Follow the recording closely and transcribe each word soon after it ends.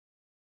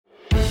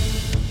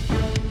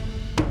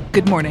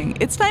Good morning.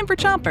 It's time for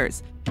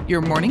Chompers, your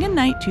morning and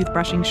night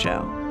toothbrushing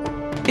show.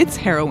 It's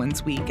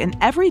Heroines Week, and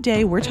every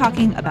day we're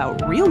talking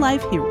about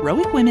real-life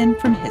heroic women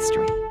from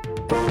history.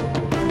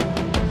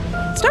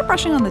 Start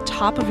brushing on the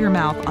top of your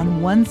mouth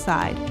on one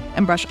side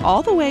and brush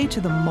all the way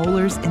to the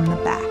molars in the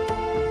back.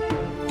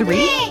 3,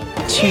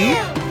 2,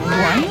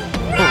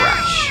 1,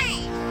 brush.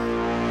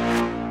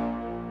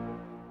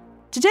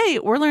 Today,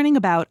 we're learning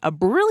about a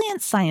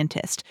brilliant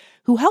scientist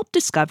who helped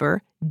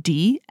discover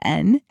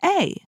DNA.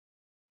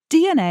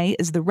 DNA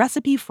is the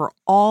recipe for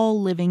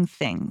all living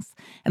things,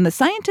 and the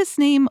scientist's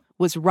name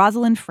was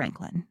Rosalind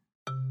Franklin.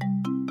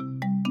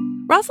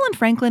 Rosalind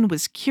Franklin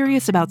was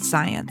curious about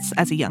science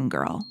as a young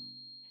girl.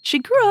 She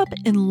grew up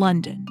in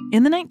London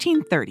in the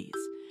 1930s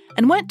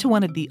and went to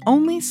one of the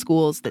only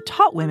schools that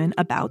taught women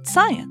about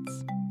science.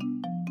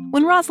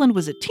 When Rosalind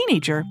was a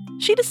teenager,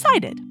 she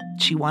decided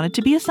she wanted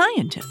to be a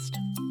scientist.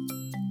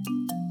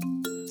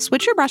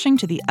 Switch your brushing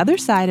to the other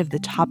side of the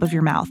top of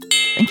your mouth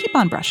and keep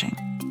on brushing.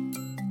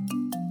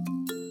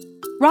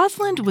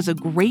 Rosalind was a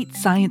great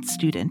science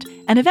student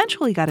and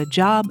eventually got a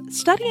job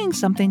studying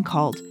something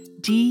called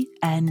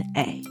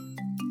DNA.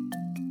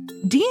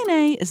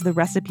 DNA is the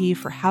recipe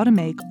for how to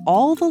make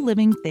all the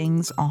living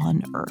things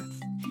on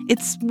Earth.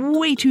 It's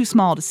way too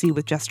small to see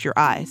with just your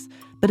eyes,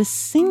 but a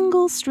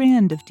single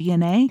strand of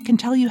DNA can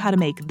tell you how to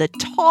make the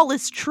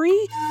tallest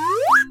tree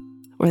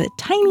or the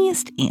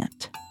tiniest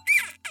ant.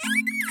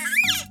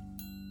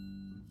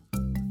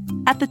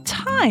 At the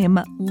time,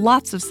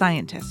 lots of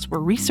scientists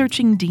were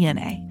researching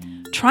DNA,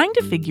 trying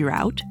to figure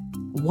out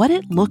what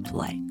it looked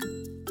like.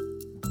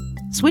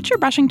 Switch your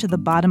brushing to the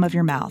bottom of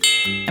your mouth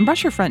and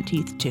brush your front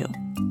teeth too.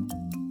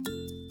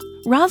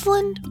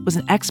 Rosalind was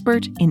an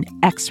expert in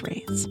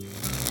X-rays.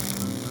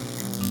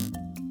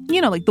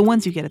 You know, like the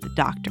ones you get at the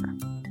doctor.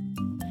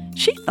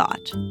 She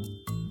thought,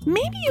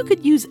 maybe you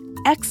could use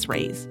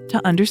X-rays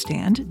to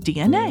understand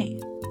DNA.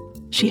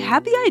 She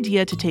had the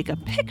idea to take a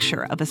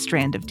picture of a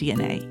strand of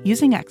DNA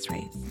using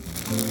X-rays.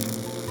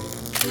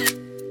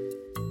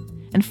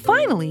 And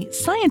finally,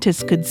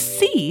 scientists could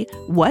see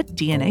what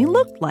DNA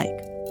looked like: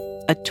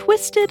 a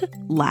twisted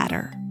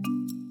ladder.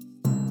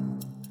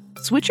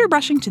 Switch your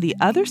brushing to the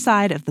other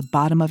side of the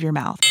bottom of your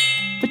mouth,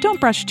 but don't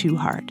brush too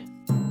hard.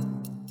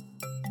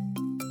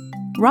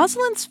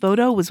 Rosalind's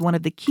photo was one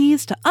of the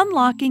keys to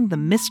unlocking the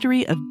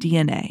mystery of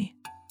DNA.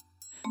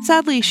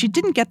 Sadly, she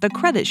didn't get the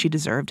credit she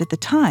deserved at the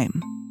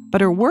time, but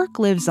her work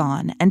lives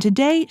on, and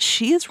today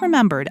she is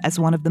remembered as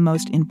one of the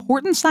most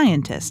important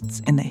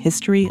scientists in the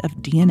history of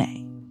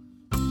DNA.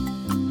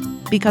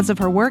 Because of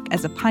her work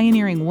as a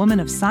pioneering woman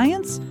of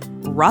science,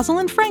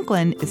 Rosalind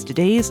Franklin is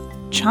today's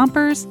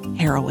Chompers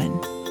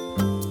heroine.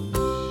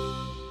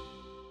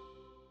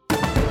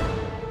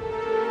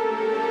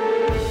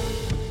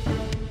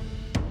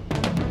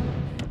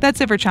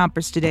 That's it for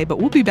Chompers today, but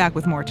we'll be back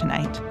with more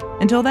tonight.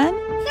 Until then,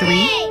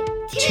 3,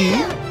 2,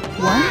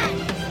 1,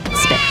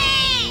 spit.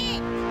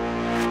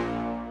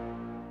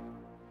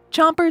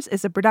 Chompers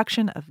is a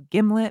production of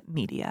Gimlet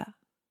Media.